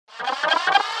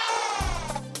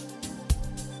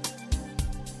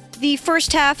The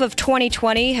first half of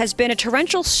 2020 has been a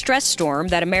torrential stress storm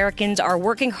that Americans are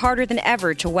working harder than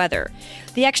ever to weather.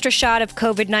 The extra shot of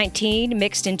COVID-19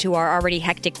 mixed into our already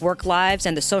hectic work lives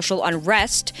and the social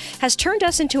unrest has turned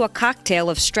us into a cocktail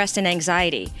of stress and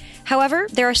anxiety. However,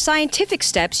 there are scientific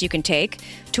steps you can take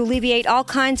to alleviate all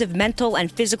kinds of mental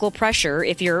and physical pressure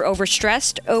if you're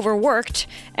overstressed, overworked,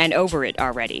 and over it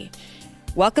already.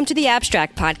 Welcome to the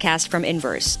Abstract Podcast from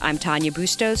Inverse. I'm Tanya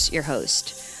Bustos, your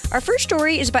host. Our first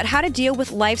story is about how to deal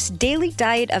with life's daily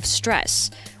diet of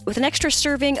stress. With an extra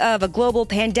serving of a global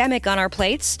pandemic on our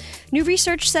plates, new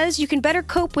research says you can better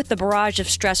cope with the barrage of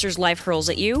stressors life hurls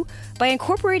at you by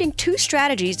incorporating two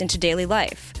strategies into daily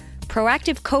life: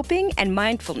 proactive coping and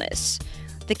mindfulness.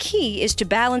 The key is to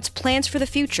balance plans for the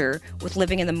future with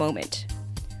living in the moment.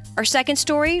 Our second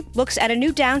story looks at a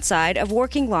new downside of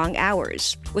working long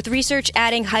hours. With research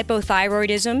adding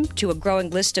hypothyroidism to a growing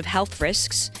list of health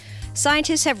risks,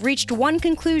 scientists have reached one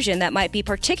conclusion that might be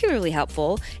particularly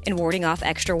helpful in warding off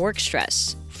extra work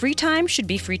stress. Free time should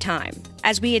be free time.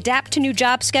 As we adapt to new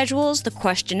job schedules, the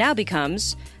question now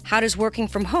becomes, how does working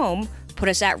from home put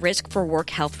us at risk for work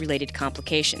health-related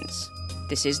complications?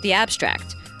 This is The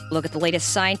Abstract. Look at the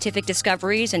latest scientific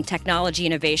discoveries and technology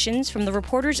innovations from the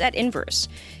reporters at Inverse.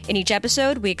 In each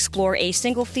episode, we explore a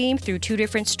single theme through two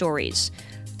different stories.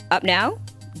 Up now,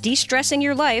 de-stressing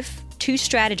your life, two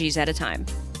strategies at a time.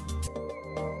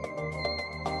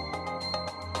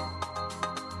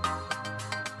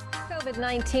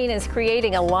 COVID-19 is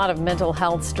creating a lot of mental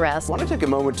health stress. I want to take a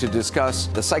moment to discuss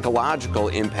the psychological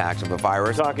impact of the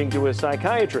virus. Talking to a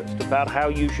psychiatrist about how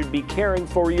you should be caring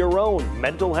for your own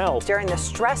mental health during the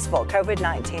stressful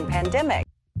COVID-19 pandemic.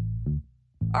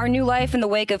 Our new life in the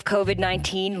wake of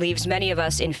COVID-19 leaves many of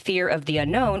us in fear of the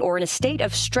unknown or in a state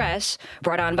of stress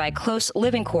brought on by close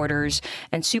living quarters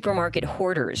and supermarket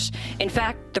hoarders. In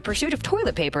fact, the pursuit of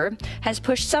toilet paper has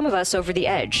pushed some of us over the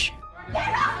edge.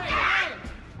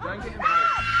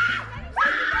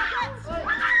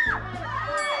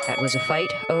 That was a fight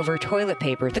over toilet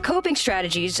paper. The coping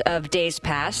strategies of days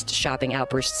past, shopping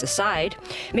outbursts aside,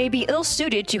 may be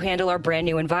ill-suited to handle our brand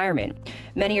new environment.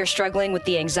 Many are struggling with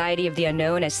the anxiety of the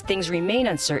unknown as things remain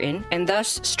uncertain, and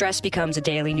thus stress becomes a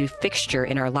daily new fixture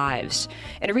in our lives.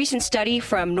 In a recent study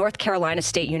from North Carolina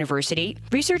State University,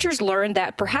 researchers learned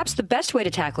that perhaps the best way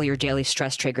to tackle your daily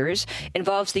stress triggers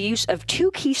involves the use of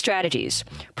two key strategies: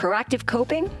 proactive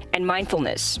coping and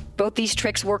mindfulness. Both these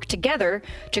tricks work together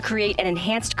to create an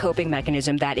enhanced coping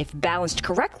mechanism that, if balanced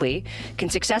correctly, can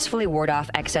successfully ward off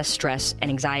excess stress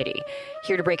and anxiety.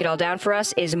 Here to break it all down for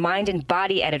us is Mind and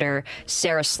Body editor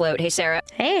Sarah Sloat. Hey, Sarah.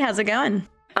 Hey, how's it going?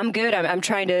 I'm good. I'm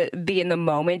trying to be in the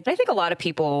moment. I think a lot of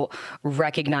people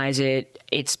recognize it.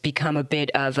 It's become a bit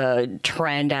of a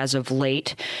trend as of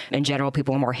late. In general,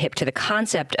 people are more hip to the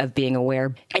concept of being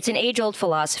aware. It's an age-old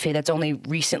philosophy that's only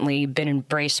recently been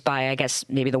embraced by, I guess,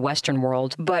 maybe the Western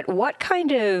world. But what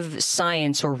kind of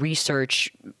science or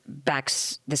research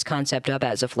backs this concept up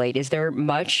as of late? Is there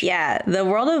much? Yeah, the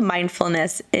world of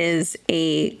mindfulness is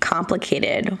a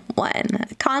complicated one.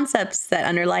 Concepts that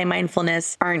underlie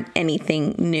mindfulness aren't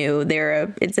anything new.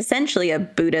 It's essentially a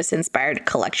Buddhist-inspired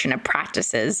collection of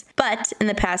practices. But in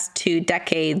the past 2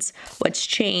 decades, what's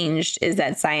changed is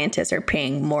that scientists are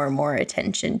paying more and more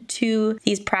attention to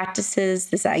these practices,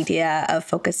 this idea of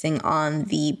focusing on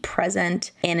the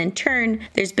present. And in turn,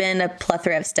 there's been a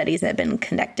plethora of studies that have been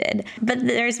conducted. But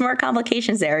there's more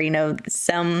complications there.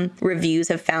 Some reviews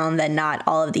have found that not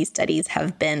all of these studies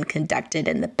have been conducted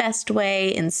in the best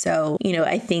way. And so,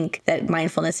 I think that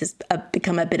mindfulness has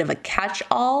become a bit of a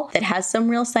catch-all that has some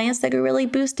real science that could really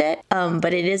boost it.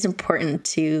 But it is important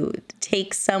to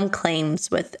take some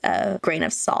claims with a grain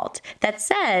of salt. That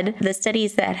said, the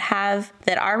studies that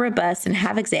are robust and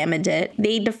have examined it,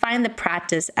 they define the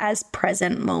practice as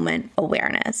present moment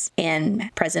awareness.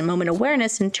 And present moment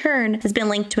awareness, in turn, has been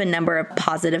linked to a number of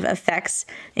positive effects,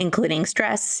 including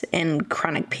stress and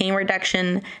chronic pain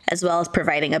reduction, as well as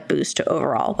providing a boost to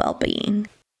overall well-being.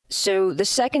 So the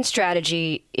second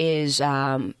strategy is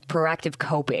proactive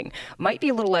coping. Might be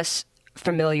a little less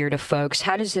familiar to folks.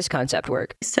 How does this concept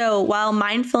work? So while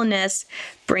mindfulness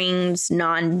brings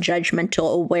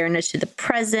non-judgmental awareness to the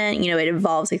present, it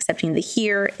involves accepting the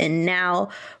here and now,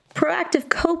 proactive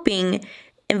coping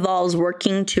involves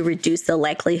working to reduce the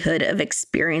likelihood of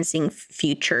experiencing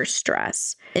future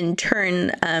stress. In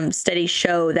turn, studies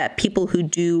show that people who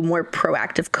do more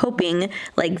proactive coping,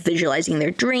 like visualizing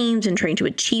their dreams and trying to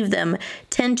achieve them,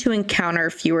 tend to encounter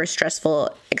fewer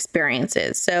stressful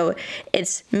experiences. So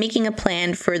it's making a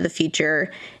plan for the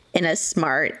future in a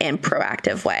smart and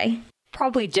proactive way.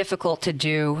 Probably difficult to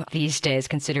do these days,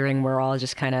 considering we're all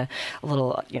just kind of a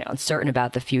little, uncertain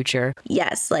about the future.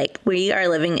 Yes, like we are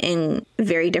living in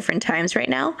very different times right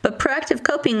now. But proactive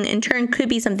coping, in turn, could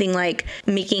be something like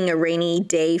making a rainy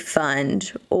day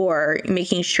fund or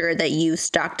making sure that you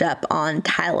stocked up on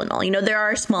Tylenol. There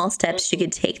are small steps you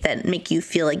could take that make you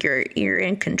feel like you're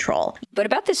in control. But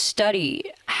about this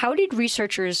study, how did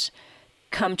researchers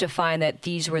come to find that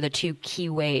these were the two key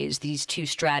ways, these two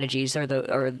strategies are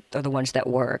the ones that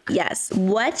work? Yes.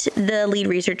 What the lead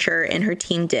researcher and her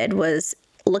team did was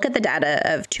look at the data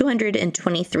of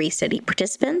 223 study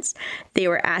participants. They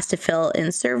were asked to fill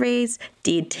in surveys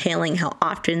detailing how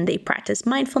often they practiced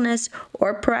mindfulness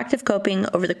or proactive coping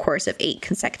over the course of 8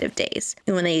 consecutive days.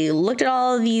 And when they looked at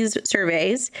all of these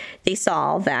surveys, they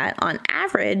saw that on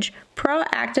average,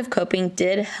 proactive coping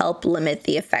did help limit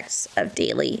the effects of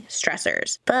daily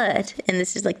stressors. But, and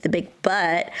this is like the big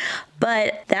but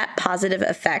that positive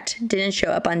effect didn't show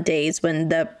up on days when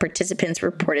the participants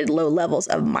reported low levels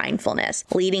of mindfulness,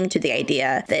 leading to the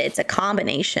idea that it's a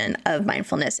combination of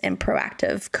mindfulness and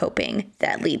proactive coping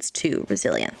that leads to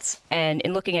resilience. And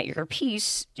in looking at your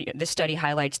piece, this study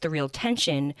highlights the real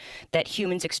tension that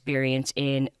humans experience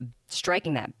in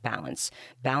striking that balance,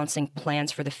 balancing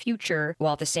plans for the future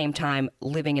while at the same time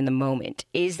living in the moment.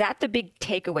 Is that the big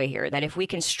takeaway here? That if we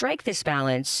can strike this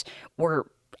balance, we're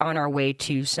on our way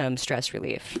to some stress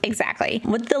relief? Exactly.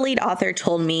 What the lead author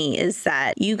told me is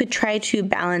that you could try to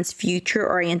balance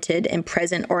future-oriented and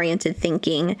present-oriented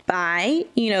thinking by,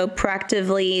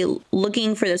 proactively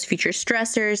looking for those future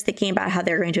stressors, thinking about how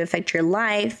they're going to affect your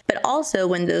life, but also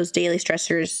when those daily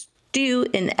stressors do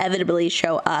inevitably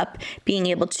show up, being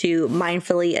able to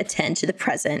mindfully attend to the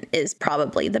present is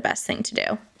probably the best thing to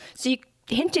do. So you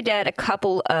hinted at a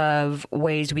couple of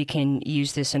ways we can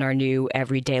use this in our new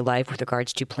everyday life with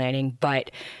regards to planning,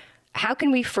 but how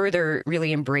can we further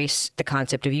really embrace the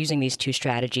concept of using these two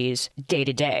strategies day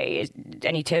to day?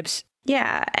 Any tips?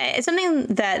 Yeah, something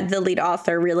that the lead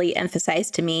author really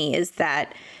emphasized to me is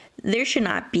that there should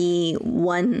not be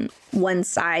one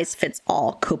size fits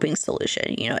all coping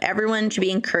solution. Everyone should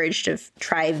be encouraged to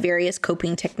try various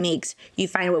coping techniques. You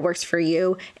find what works for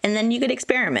you, and then you could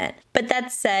experiment. But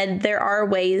that said, there are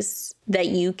ways that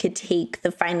you could take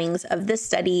the findings of this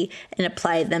study and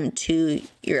apply them to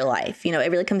your life.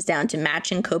 It really comes down to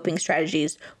matching coping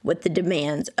strategies with the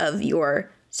demands of your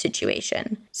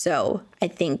situation. So I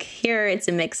think here it's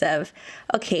a mix of,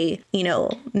 okay,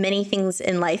 many things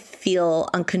in life feel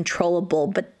uncontrollable,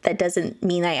 but that doesn't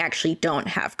mean I actually don't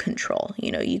have control.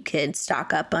 You could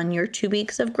stock up on your 2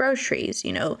 weeks of groceries.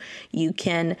 You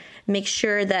can make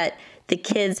sure that the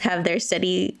kids have their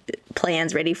study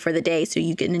plans ready for the day so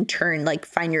you can in turn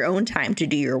find your own time to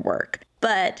do your work.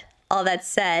 But all that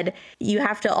said, you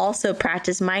have to also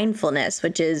practice mindfulness,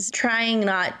 which is trying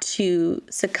not to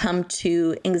succumb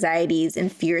to anxieties and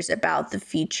fears about the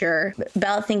future,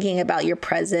 about thinking about your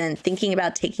present, thinking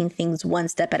about taking things one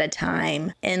step at a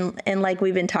time. And like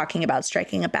we've been talking about,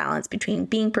 striking a balance between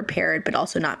being prepared, but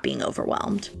also not being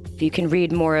overwhelmed. You can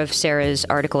read more of Sarah's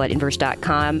article at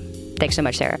inverse.com. Thanks so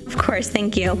much, Sarah. Of course.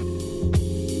 Thank you.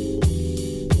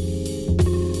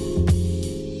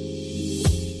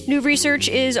 New research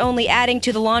is only adding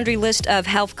to the laundry list of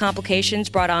health complications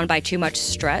brought on by too much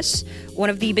stress. One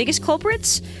of the biggest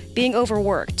culprits, being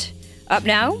overworked. Up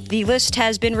now, the list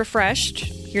has been refreshed.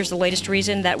 Here's the latest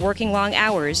reason that working long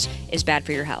hours is bad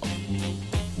for your health.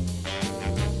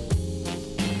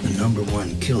 The number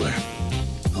one killer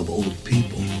of old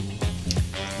people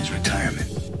is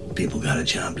retirement. People got a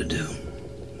job to do.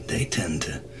 They tend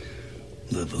to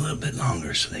live a little bit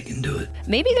longer so they can do it.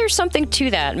 Maybe there's something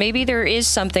to that. Maybe there is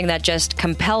something that just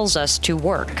compels us to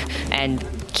work and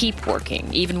keep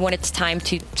working, even when it's time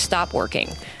to stop working.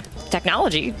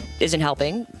 Technology isn't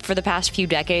helping. For the past few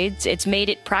decades, it's made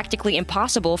it practically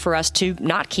impossible for us to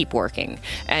not keep working.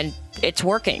 And it's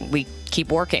working. We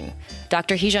keep working.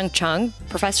 Dr. Hee-Jung Chung,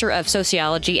 professor of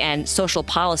sociology and social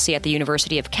policy at the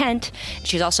University of Kent,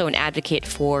 she's also an advocate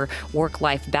for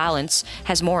work-life balance,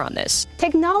 has more on this.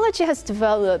 Technology has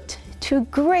developed to a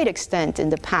great extent in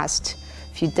the past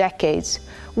few decades,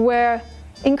 where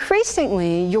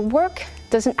increasingly your work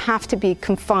doesn't have to be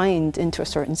confined into a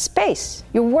certain space.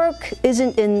 Your work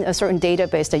isn't in a certain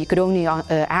database that you could only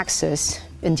access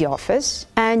in the office,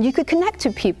 and you could connect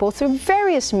to people through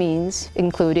various means,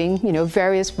 including,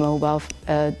 various mobile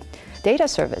data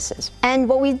services. And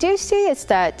what we do see is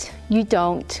that you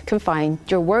don't confine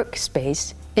your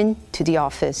workspace into the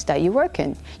office that you work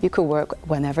in. You could work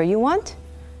whenever you want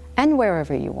and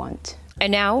wherever you want.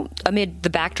 And now, amid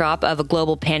the backdrop of a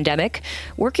global pandemic,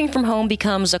 working from home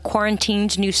becomes a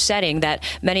quarantined new setting that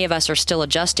many of us are still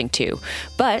adjusting to.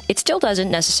 But it still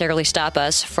doesn't necessarily stop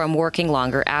us from working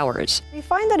longer hours. We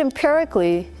find that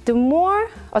empirically, the more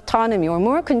autonomy or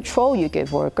more control you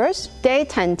give workers, they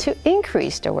tend to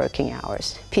increase their working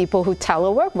hours. People who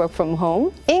telework, work from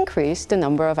home, increase the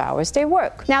number of hours they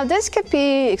work. Now, this could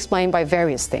be explained by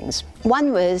various things.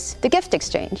 One was the gift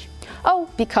exchange. Oh,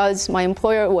 because my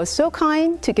employer was so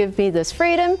kind to give me this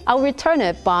freedom, I'll return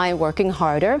it by working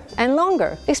harder and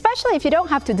longer. Especially if you don't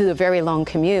have to do a very long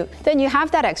commute, then you have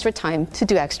that extra time to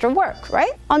do extra work,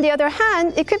 right? On the other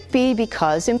hand, it could be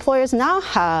because employers now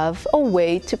have a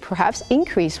way to perhaps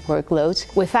increase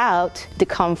workloads without the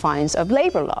confines of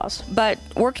labor laws. But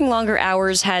working longer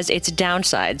hours has its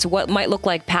downsides. What might look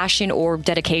like passion or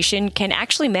dedication can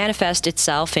actually manifest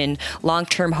itself in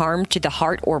long-term harm to the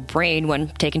heart or brain when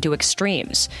taken to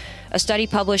extremes. A study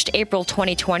published April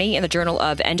 2020 in the Journal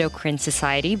of Endocrine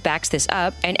Society backs this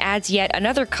up and adds yet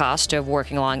another cost of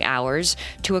working long hours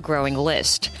to a growing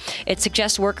list. It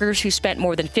suggests workers who spent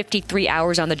more than 53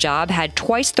 hours on the job had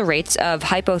twice the rates of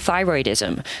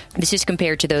hypothyroidism. This is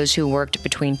compared to those who worked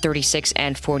between 36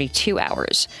 and 42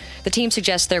 hours. The team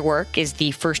suggests their work is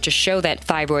the first to show that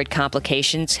thyroid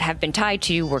complications have been tied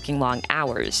to working long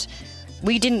hours.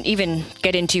 We didn't even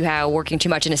get into how working too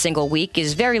much in a single week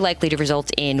is very likely to result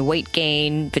in weight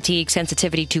gain, fatigue,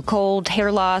 sensitivity to cold,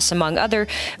 hair loss, among other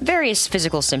various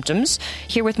physical symptoms.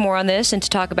 Here with more on this and to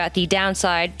talk about the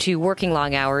downside to working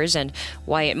long hours and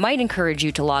why it might encourage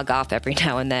you to log off every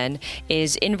now and then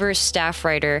is Inverse staff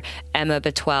writer Emma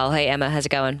Batwell. Hey, Emma, how's it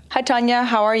going? Hi, Tanya.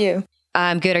 How are you?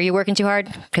 I'm good. Are you working too hard?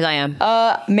 Because I am.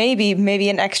 Maybe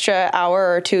an extra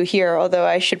hour or two here, although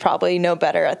I should probably know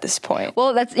better at this point.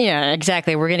 Well, that's,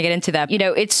 exactly. We're going to get into that.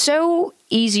 It's so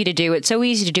easy to do. It's so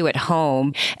easy to do at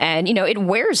home. And, it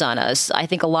wears on us. I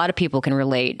think a lot of people can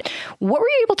relate. What were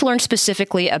you able to learn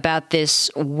specifically about this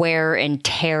wear and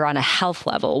tear on a health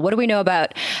level? What do we know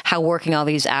about how working all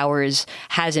these hours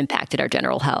has impacted our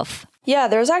general health? Yeah,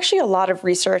 there's actually a lot of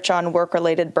research on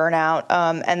work-related burnout,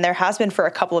 and there has been for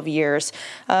a couple of years.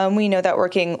 We know that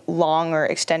working long or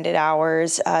extended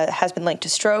hours has been linked to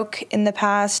stroke in the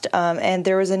past, and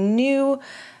there was a new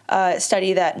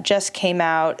study that just came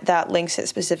out that links it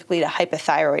specifically to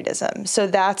hypothyroidism. So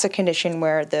that's a condition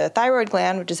where the thyroid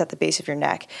gland, which is at the base of your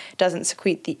neck, doesn't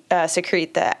secrete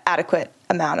the adequate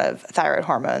amount of thyroid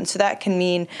hormone. So that can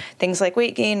mean things like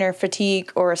weight gain or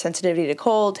fatigue or sensitivity to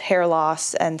cold, hair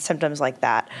loss, and symptoms like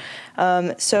that.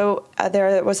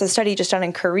 There was a study just done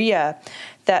in Korea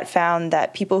that found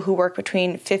that people who work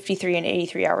between 53 and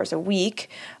 83 hours a week,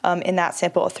 in that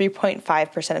sample,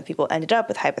 3.5% of people ended up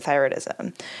with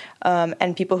hypothyroidism.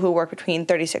 And people who work between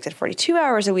 36 and 42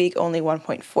 hours a week, only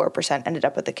 1.4% ended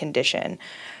up with the condition.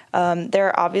 There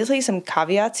are obviously some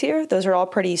caveats here. Those are all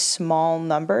pretty small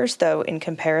numbers, though in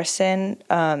comparison,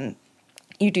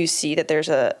 you do see that there's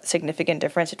a significant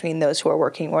difference between those who are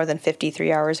working more than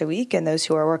 53 hours a week and those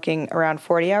who are working around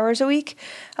 40 hours a week.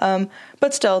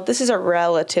 But still, this is a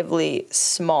relatively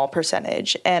small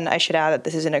percentage. And I should add that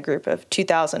this is in a group of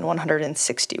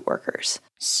 2,160 workers.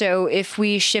 So if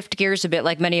we shift gears a bit,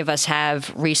 like many of us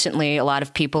have recently, a lot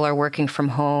of people are working from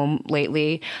home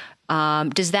lately.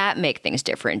 Does that make things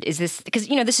different? Is this because,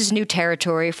 this is new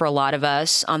territory for a lot of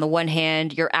us. On the one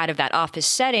hand, you're out of that office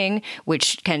setting,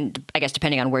 which can, I guess,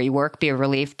 depending on where you work, be a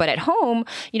relief. But at home,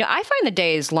 I find the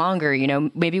days longer.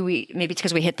 Maybe it's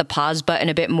because we hit the pause button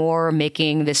a bit more,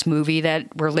 making this movie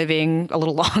that we're living a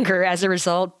little longer as a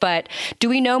result. But do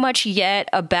we know much yet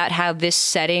about how this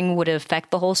setting would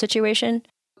affect the whole situation?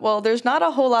 Well, there's not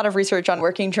a whole lot of research on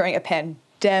working during a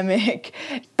pandemic,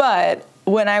 but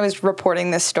when I was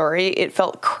reporting this story, it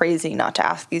felt crazy not to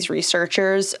ask these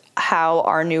researchers how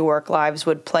our new work lives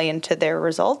would play into their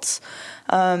results.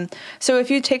 So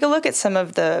if you take a look at some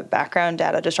of the background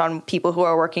data just on people who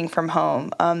are working from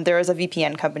home, there is a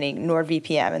VPN company,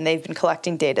 NordVPN, and they've been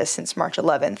collecting data since March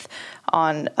 11th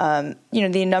on,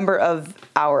 the number of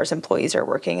hours employees are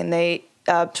working. And they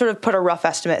sort of put a rough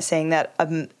estimate saying that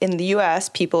in the U.S.,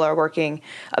 people are working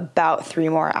about 3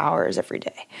 more hours every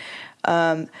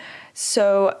day.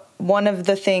 So one of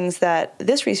the things that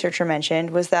this researcher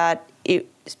mentioned was that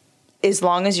as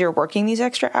long as you're working these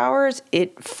extra hours,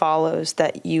 it follows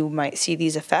that you might see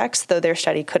these effects, though their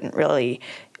study couldn't really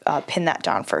pin that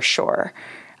down for sure.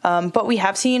 But we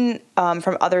have seen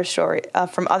from other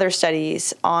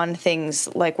studies on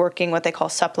things like working what they call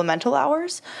supplemental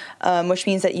hours, which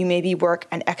means that you maybe work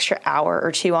an extra hour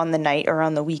or two on the night or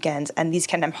on the weekends, and these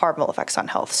can have harmful effects on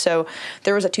health. So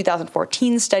there was a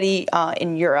 2014 study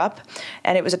in Europe,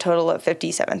 and it was a total of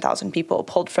 57,000 people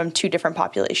pulled from 2 different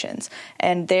populations.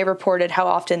 And they reported how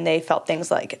often they felt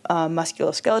things like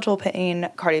musculoskeletal pain,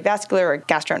 cardiovascular, or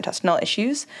gastrointestinal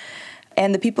issues.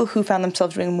 And the people who found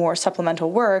themselves doing more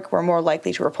supplemental work were more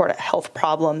likely to report a health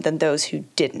problem than those who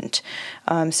didn't.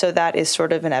 So that is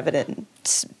sort of an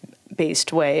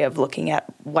evidence-based way of looking at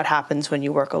what happens when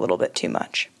you work a little bit too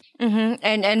much. Mm-hmm.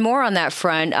 And more on that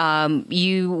front,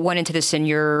 you went into this in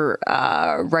your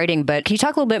writing, but can you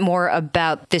talk a little bit more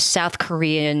about this South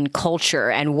Korean culture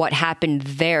and what happened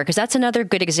there? Because that's another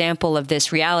good example of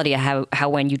this reality, how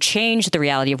when you change the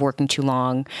reality of working too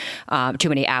long, too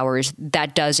many hours,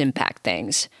 that does impact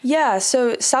things. Yeah,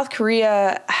 so South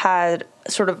Korea had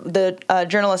sort of the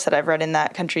journalists that I've read in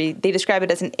that country, they describe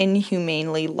it as an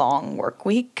inhumanely long work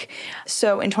week.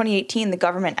 So in 2018, the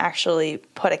government actually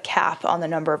put a cap on the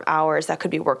number of hours that could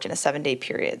be worked in a 7-day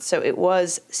period. So it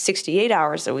was 68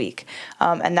 hours a week,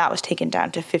 and that was taken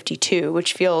down to 52,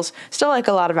 which feels still like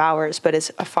a lot of hours, but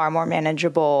is a far more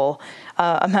manageable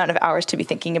amount of hours to be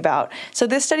thinking about. So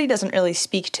this study doesn't really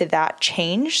speak to that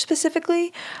change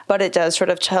specifically, but it does sort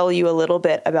of tell you a little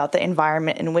bit about the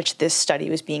environment in which this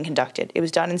study was being conducted. It was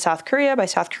done in South Korea by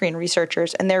South Korean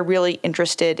researchers, and they're really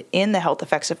interested in the health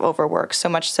effects of overwork, so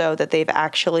much so that they've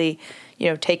actually,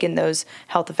 taken those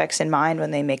health effects in mind when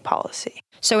they make policy.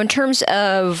 So in terms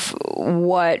of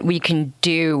what we can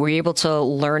do, were you able to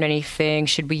learn anything?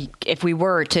 If we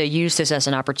were to use this as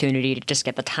an opportunity to just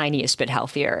get the tiniest bit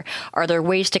healthier, are there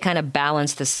ways to kind of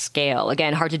balance the scale?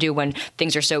 Again, hard to do when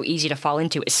things are so easy to fall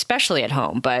into, especially at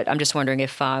home, but I'm just wondering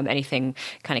if anything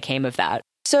kind of came of that.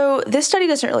 So this study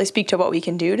doesn't really speak to what we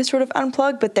can do to sort of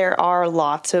unplug, but there are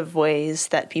lots of ways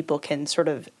that people can sort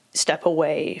of step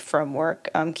away from work,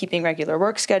 keeping regular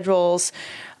work schedules.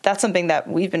 That's something that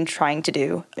we've been trying to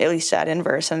do, at least at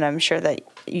Inverse, and I'm sure that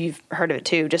you've heard of it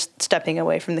too, just stepping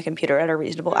away from the computer at a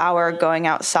reasonable hour, going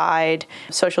outside,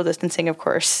 social distancing, of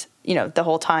course, the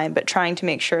whole time, but trying to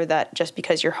make sure that just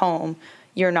because you're home,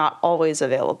 you're not always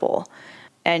available.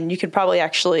 And you could probably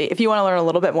actually, if you want to learn a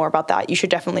little bit more about that, you should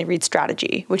definitely read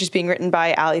Strategy, which is being written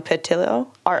by Ali Patillo,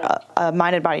 a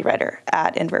mind and body writer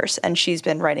at Inverse. And she's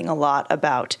been writing a lot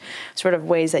about sort of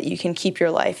ways that you can keep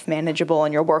your life manageable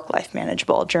and your work life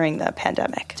manageable during the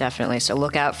pandemic. Definitely. So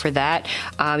look out for that.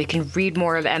 You can read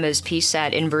more of Emma's piece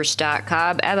at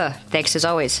inverse.com. Emma, thanks as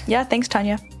always. Yeah, thanks,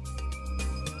 Tanya.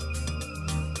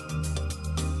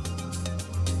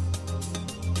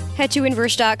 Head to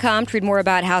Inverse.com to read more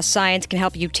about how science can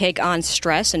help you take on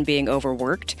stress and being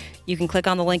overworked. You can click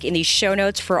on the link in these show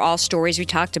notes for all stories we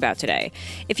talked about today.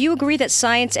 If you agree that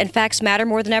science and facts matter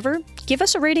more than ever, give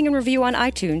us a rating and review on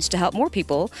iTunes to help more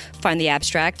people find The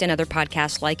Abstract and other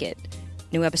podcasts like it.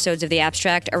 New episodes of The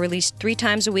Abstract are released 3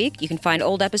 times a week. You can find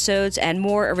old episodes and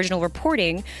more original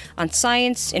reporting on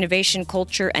science, innovation,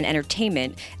 culture, and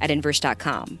entertainment at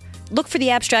Inverse.com. Look for The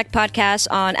Abstract Podcast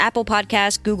on Apple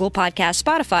Podcasts, Google Podcasts,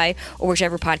 Spotify, or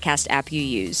whichever podcast app you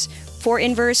use. For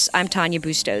Inverse, I'm Tanya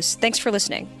Bustos. Thanks for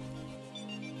listening.